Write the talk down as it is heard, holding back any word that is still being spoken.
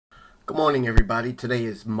Good morning, everybody. Today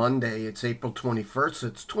is Monday. It's April 21st.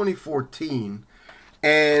 It's 2014.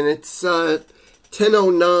 And it's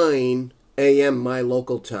 10:09 a.m. my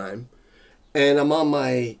local time. And I'm on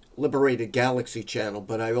my Liberated Galaxy channel,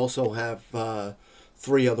 but I also have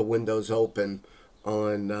three other windows open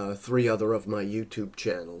on three other of my YouTube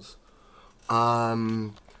channels. I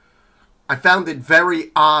found it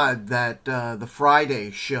very odd that the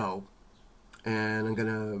Friday show, and I'm going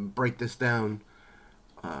to break this down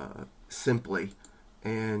simply.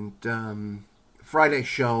 And Friday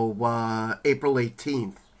show, April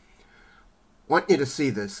 18th. Want you to see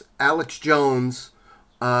this. Alex Jones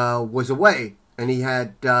was away, and he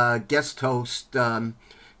had guest host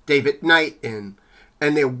David Knight in,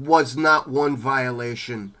 and there was not one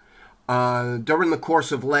violation. During the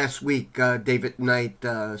course of last week, David Knight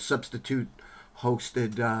substitute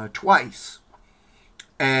hosted twice,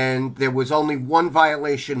 and there was only one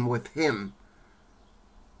violation with him.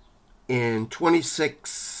 In 26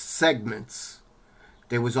 segments,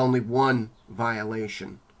 there was only one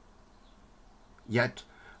violation. Yet,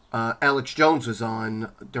 Alex Jones was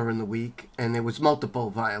on during the week, and there was multiple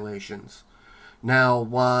violations. Now,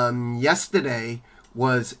 yesterday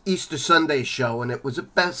was Easter Sunday show, and it was a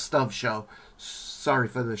best of show. Sorry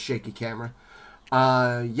for the shaky camera.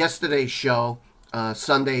 Yesterday's show,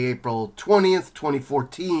 Sunday, April 20th,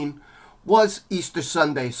 2014, was Easter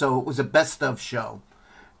Sunday, so it was a best of show.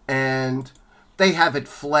 And they have it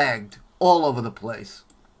flagged all over the place.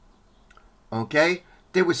 Okay?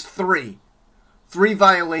 There was three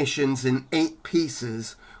violations in 8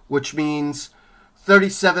 pieces, which means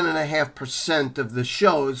 37.5% of the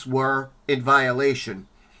shows were in violation.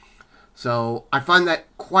 So I find that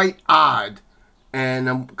quite odd, and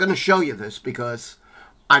I'm going to show you this because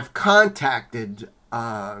I've contacted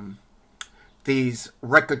these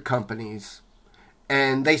record companies,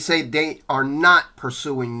 and they say they are not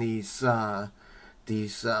pursuing these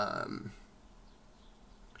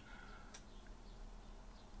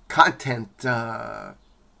content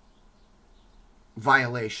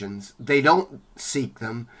violations. They don't seek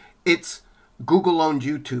them. It's Google-owned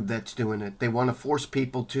YouTube that's doing it. They want to force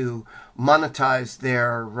people to monetize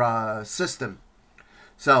their system.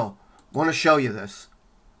 So, I want to show you this.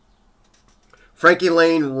 Frankie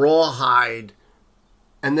Lane Rawhide,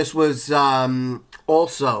 and this was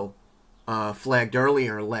also flagged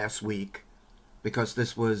earlier last week because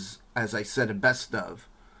this was, as I said, a best of.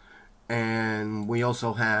 And we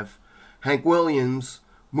also have Hank Williams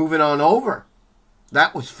moving on over.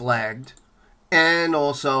 That was flagged. And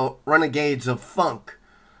also Renegades of Funk.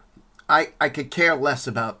 I could care less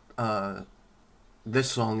about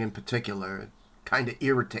this song in particular. It kind of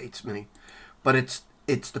irritates me. But it's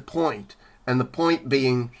the point. And the point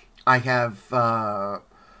being, I have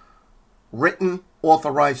written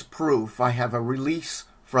authorized proof. I have a release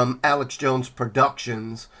from Alex Jones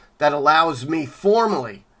Productions that allows me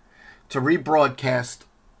formally to rebroadcast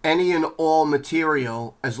any and all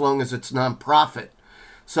material as long as it's non-profit.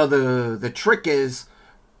 So the trick is,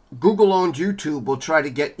 Google-owned YouTube will try to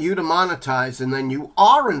get you to monetize, and then you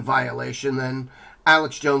are in violation, then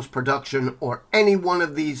Alex Jones Production or any one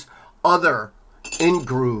of these other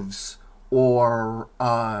In-Grooves or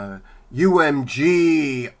UMG,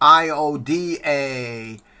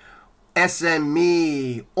 IODA,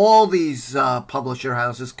 SME, all these publisher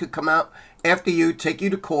houses could come out after you, take you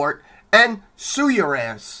to court, and sue your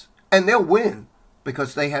ass. And they'll win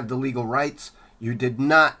because they have the legal rights. You did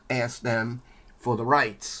not ask them for the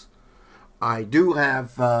rights. I do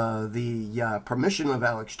have the permission of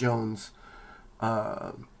Alex Jones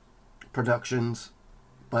Productions,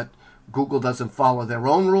 but Google doesn't follow their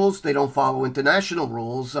own rules. They don't follow international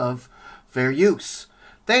rules of fair use.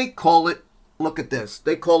 They call it, look at this,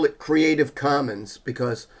 they call it Creative Commons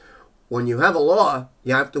because when you have a law,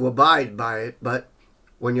 you have to abide by it. But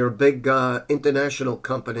when you're a big international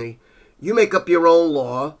company, you make up your own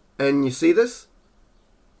law. And you see this?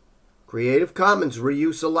 Creative Commons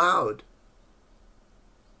reuse allowed.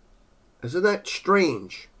 Isn't that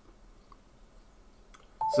strange?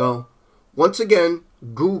 So, once again,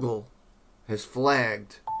 Google has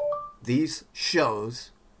flagged these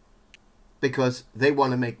shows because they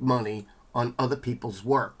want to make money on other people's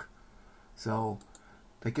work. So,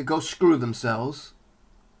 they could go screw themselves.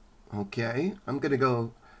 Okay, I'm going to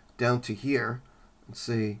go down to here and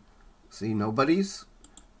see nobody's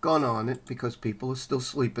gone on it because people are still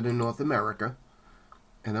sleeping in North America.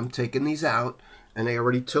 And I'm taking these out, and they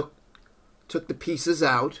already took the pieces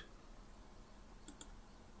out.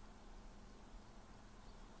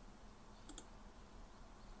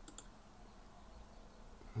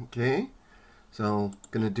 Okay, so I'm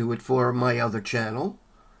going to do it for my other channel.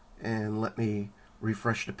 And let me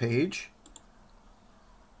refresh the page.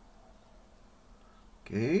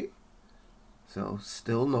 Okay, so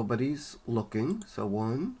still nobody's looking. So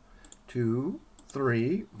 1, 2,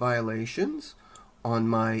 3 violations on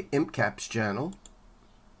my ImpCaps channel.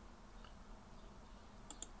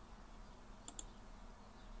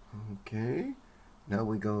 Okay, now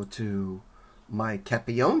we go to my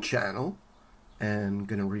Capione channel and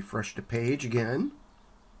gonna refresh the page again.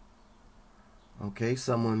 Okay,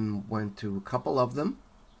 someone went to a couple of them.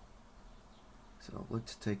 So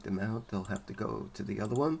let's take them out. They'll have to go to the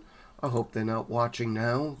other one. I hope they're not watching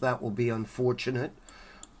now. That will be unfortunate.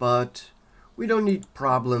 But we don't need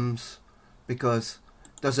problems because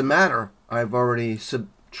it doesn't matter. I've already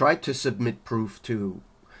tried to submit proof to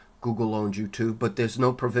Google-owned YouTube, but there's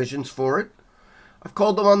no provisions for it. I've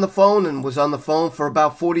called them on the phone and was on the phone for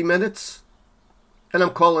about 40 minutes. And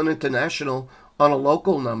I'm calling international on a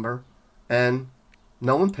local number, and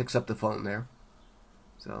no one picks up the phone there.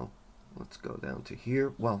 So let's go down to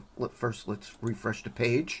here. Well, first let's refresh the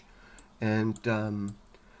page. And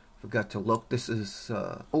forgot to look. This is,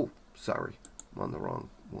 oh, sorry. I'm on the wrong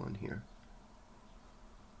one here.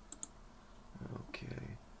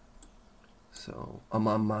 Okay. So I'm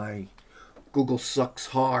on my Google Sucks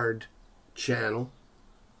Hard channel.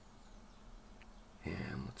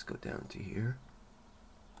 And let's go down to here.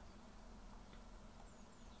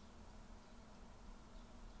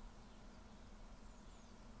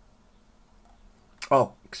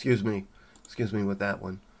 Oh, excuse me with that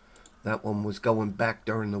one. That one was going back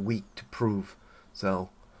during the week to prove. So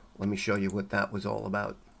let me show you what that was all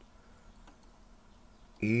about.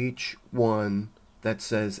 Each one that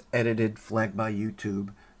says edited flagged by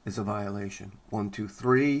YouTube is a violation. 1, 2,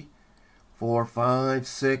 3, 4, 5,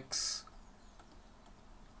 6.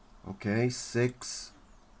 Okay, 6,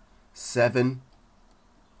 7,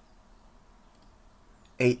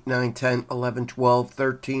 8, 9, 10, 11, 12,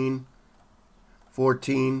 13,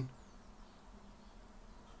 14.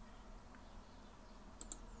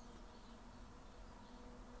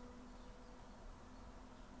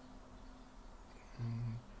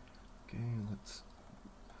 Okay, let's.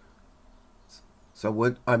 So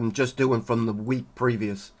what I'm just doing from the week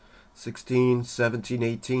previous, 16, 17,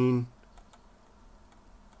 18.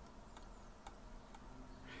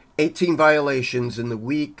 18 violations in the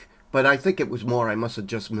week, but I think it was more. I must have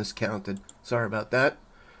just miscounted. Sorry about that.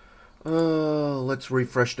 Let's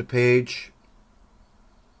refresh the page.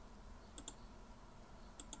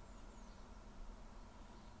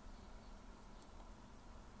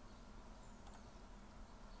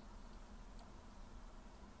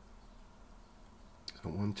 So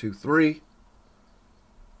 1, 2, 3.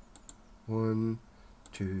 1,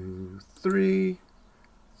 2, 3.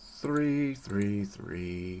 3, 3,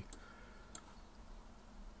 3.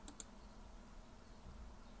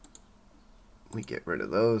 We get rid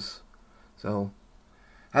of those. So,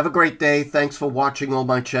 have a great day. Thanks for watching all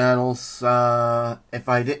my channels. If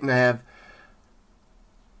I didn't have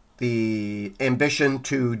the ambition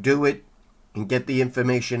to do it and get the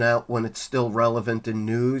information out when it's still relevant in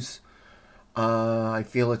news, I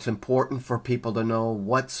feel it's important for people to know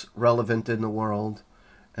what's relevant in the world.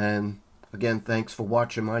 And again, thanks for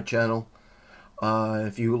watching my channel.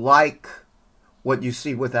 If you like what you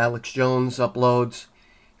see with Alex Jones uploads,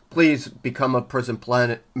 please become a Prison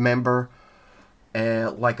Planet member,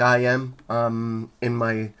 like I am. In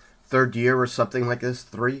my 3rd year or something like this.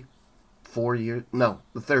 3, 4 years. No,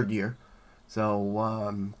 the 3rd year.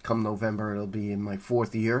 So come November, it'll be in my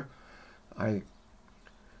 4th year. I've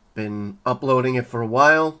been uploading it for a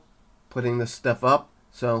while, putting this stuff up.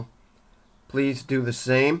 So please do the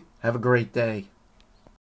same. Have a great day.